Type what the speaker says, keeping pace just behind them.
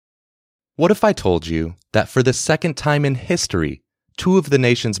What if I told you that for the second time in history, two of the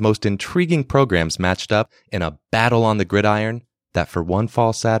nation's most intriguing programs matched up in a battle on the gridiron that for one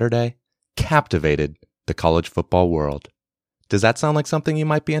fall Saturday captivated the college football world? Does that sound like something you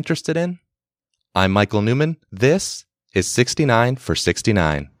might be interested in? I'm Michael Newman. This is 69 for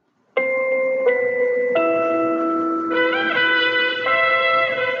 69.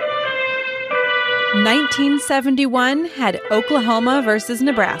 '71 had Oklahoma versus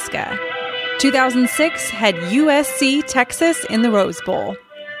Nebraska. 2006 had USC Texas in the Rose Bowl.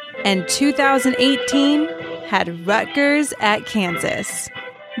 And 2018 had Rutgers at Kansas.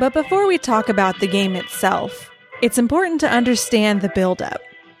 But before we talk about the game itself, it's important to understand the buildup.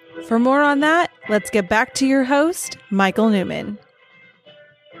 For more on that, let's get back to your host, Michael Newman.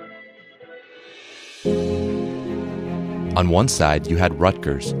 On one side, you had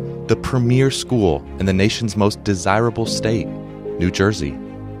Rutgers, the premier school in the nation's most desirable state, New Jersey.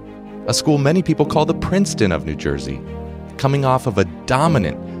 A school many people call the Princeton of New Jersey, coming off of a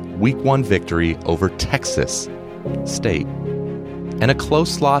dominant Week 1 victory over Texas State, and a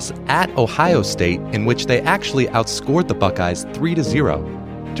close loss at Ohio State in which they actually outscored the Buckeyes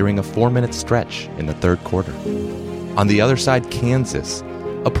 3-0 during a 4-minute stretch in the third quarter. On the other side, Kansas,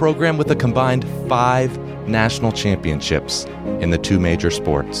 a program with a combined 5 national championships in the two major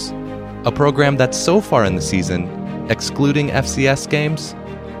sports. A program that so far in the season, excluding FCS games,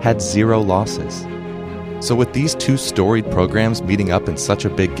 had 0 losses. So with these two storied programs meeting up in such a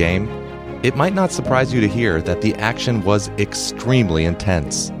big game, it might not surprise you to hear that the action was extremely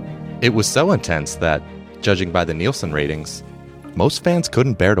intense. It was so intense that, judging by the Nielsen ratings, most fans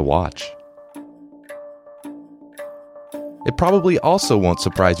couldn't bear to watch. It probably also won't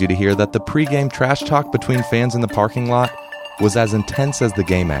surprise you to hear that the pregame trash talk between fans in the parking lot was as intense as the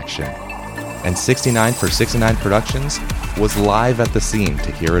game action. And 69 for 69 Productions was live at the scene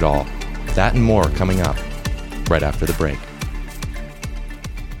to hear it all. That and more coming up right after the break.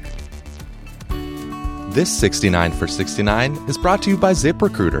 This 69 for 69 is brought to you by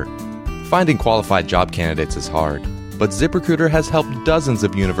ZipRecruiter. Finding qualified job candidates is hard, but ZipRecruiter has helped dozens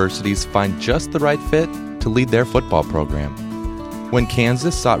of universities find just the right fit to lead their football program. When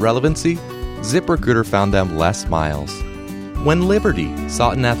Kansas sought relevancy, ZipRecruiter found them Les Miles. When Liberty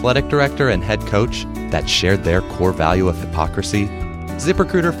sought an athletic director and head coach that shared their core value of hypocrisy,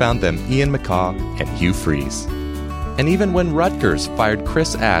 ZipRecruiter found them Ian McCaw and Hugh Freeze. And even when Rutgers fired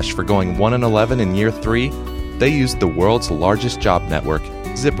Chris Ash for going 1-11 in year 3, they used the world's largest job network,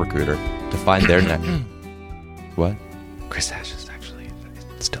 ZipRecruiter, to find their What? Chris Ash is actually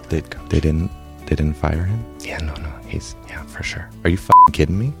still They didn't fire him? Yeah, no, he's for sure. Are you f***ing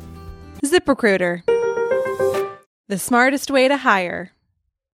kidding me? ZipRecruiter, the smartest way to hire.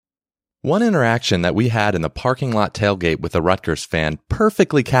 One interaction that we had in the parking lot tailgate with a Rutgers fan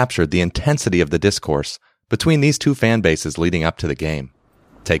perfectly captured the intensity of the discourse between these two fan bases leading up to the game.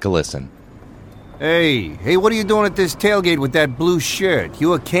 Take a listen. Hey, what are you doing at this tailgate with that blue shirt?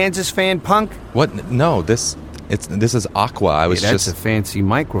 You a Kansas fan, punk? What? No, this is Aqua. I was that's a fancy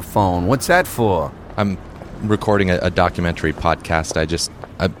microphone. What's that for? I'm recording a documentary podcast.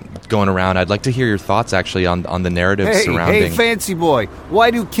 I'm going around. I'd like to hear your thoughts, actually, on the narrative surrounding... Hey, fancy boy. Why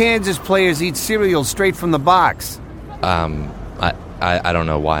do Kansas players eat cereal straight from the box? I don't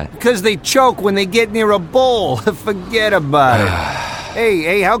know why. Because they choke when they get near a bowl. Forget about it.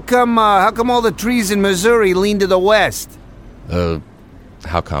 Hey, how come all the trees in Missouri lean to the west?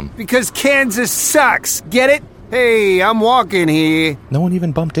 How come? Because Kansas sucks. Get it? Hey, I'm walking here. No one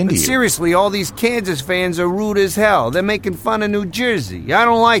even bumped into you. Seriously, all these Kansas fans are rude as hell. They're making fun of New Jersey. I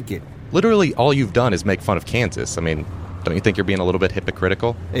don't like it. Literally, all you've done is make fun of Kansas. I mean, don't you think you're being a little bit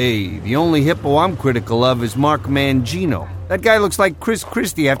hypocritical? Hey, the only hippo I'm critical of is Mark Mangino. That guy looks like Chris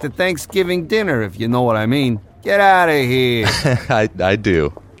Christie after Thanksgiving dinner, if you know what I mean. Get out of here. I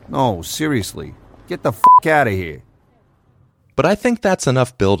do. No, seriously. Get the out of here. But I think that's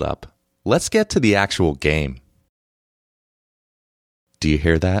enough build-up. Let's get to the actual game. Do you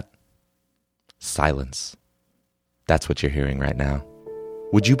hear that? Silence. That's what you're hearing right now.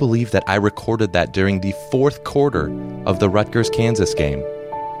 Would you believe that I recorded that during the fourth quarter of the Rutgers-Kansas game?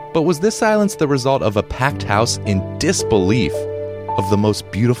 But was this silence the result of a packed house in disbelief of the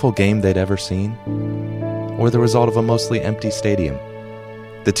most beautiful game they'd ever seen? Or the result of a mostly empty stadium?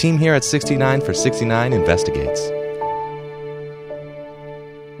 The team here at 69 for 69 investigates.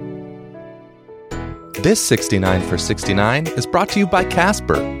 This 69 for 69 is brought to you by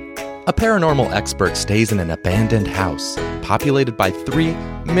Casper. A paranormal expert stays in an abandoned house, populated by 3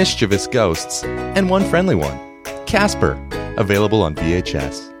 mischievous ghosts and 1 friendly one. Casper, available on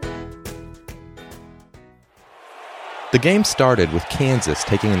VHS. The game started with Kansas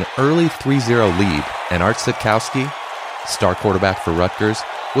taking an early 3-0 lead, and Art Sitkowski, star quarterback for Rutgers,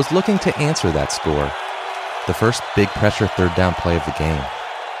 was looking to answer that score. The first big pressure third down play of the game.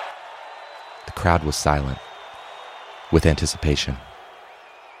 The crowd was silent, with anticipation.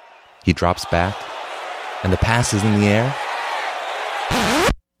 He drops back, and the pass is in the air.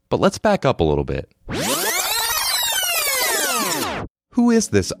 But let's back up a little bit. Who is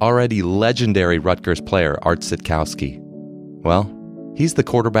this already legendary Rutgers player, Art Sitkowski? Well, he's the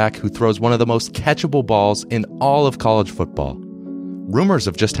quarterback who throws one of the most catchable balls in all of college football. Rumors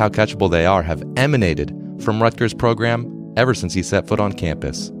of just how catchable they are have emanated from Rutgers' program ever since he set foot on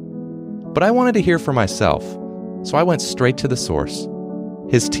campus. But I wanted to hear for myself, so I went straight to the source,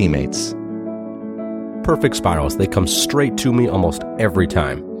 his teammates. Perfect spirals. They come straight to me almost every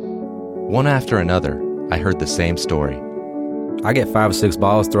time. One after another, I heard the same story. I get 5 or 6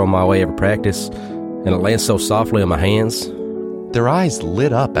 balls thrown my way every practice, and it lands so softly in my hands. Their eyes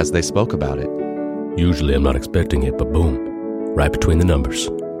lit up as they spoke about it. Usually I'm not expecting it, but boom, right between the numbers.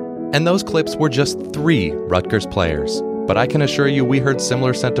 And those clips were just 3 Rutgers players, but I can assure you we heard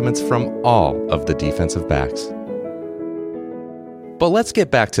similar sentiments from all of the defensive backs. But let's get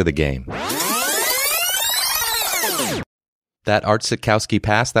back to the game. That Art Sitkowski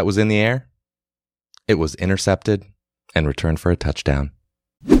pass that was in the air, it was intercepted and returned for a touchdown.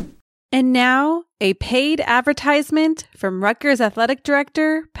 And now, a paid advertisement from Rutgers Athletic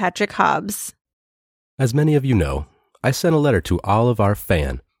Director Patrick Hobbs. As many of you know, I sent a letter to all of our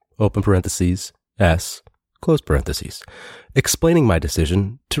fan, open parentheses, S, close parentheses, explaining my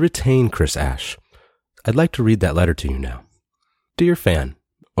decision to retain Chris Ash. I'd like to read that letter to you now. Dear fan,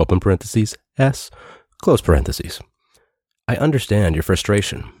 open parentheses, S, close parentheses. I understand your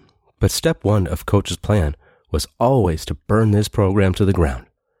frustration, but step 1 of Coach's plan was always to burn this program to the ground.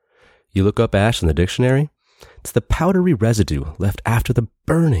 You look up ash in the dictionary, it's the powdery residue left after the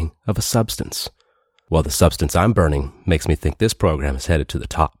burning of a substance. Well, the substance I'm burning makes me think this program is headed to the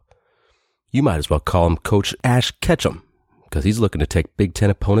top. You might as well call him Coach Ash Ketchum, because he's looking to take Big Ten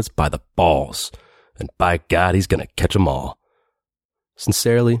opponents by the balls. And by God, he's going to catch them all.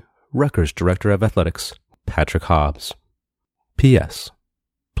 Sincerely, Rutgers Director of Athletics, Patrick Hobbs. P.S.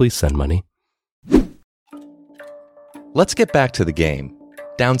 Please send money. Let's get back to the game.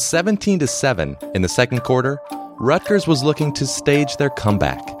 Down 17-7 in the second quarter, Rutgers was looking to stage their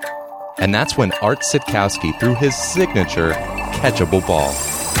comeback. And that's when Art Sitkowski threw his signature catchable ball.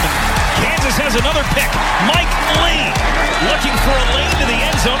 Kansas has another pick. Mike Lee looking for a lane to the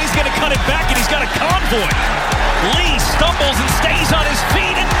end zone. He's going to cut it back, and he's got a convoy. Lee stumbles and stays on his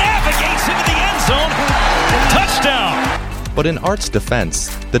feet and navigates into the end zone. Touchdown. But in Art's defense,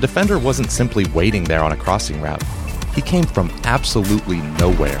 the defender wasn't simply waiting there on a crossing route. He came from absolutely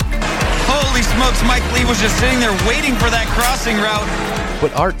nowhere. Holy smokes, Mike Lee was just sitting there waiting for that crossing route.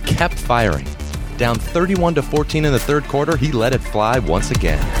 But Art kept firing. Down 31-14 in the third quarter, he let it fly once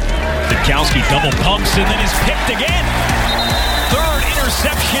again. Sitkowski double pumps and then is picked again. Third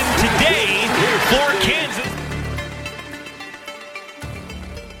interception today for Kansas.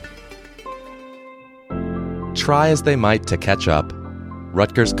 Try as they might to catch up,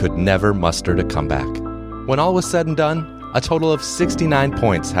 Rutgers could never muster a comeback. When all was said and done, a total of 69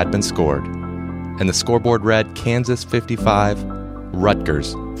 points had been scored, and the scoreboard read Kansas 55,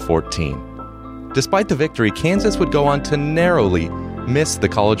 Rutgers 14. Despite the victory, Kansas would go on to narrowly miss the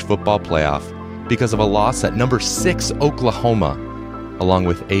college football playoff because of a loss at number 6 Oklahoma, along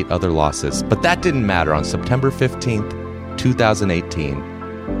with 8 other losses. But that didn't matter on September 15th,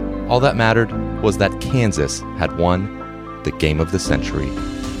 2018. All that mattered was that Kansas had won the game of the century.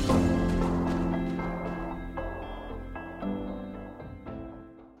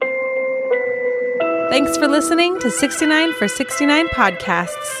 Thanks for listening to 69 for 69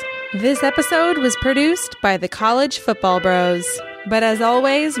 Podcasts. This episode was produced by the College Football Bros. But as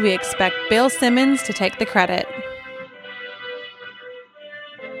always, we expect Bill Simmons to take the credit.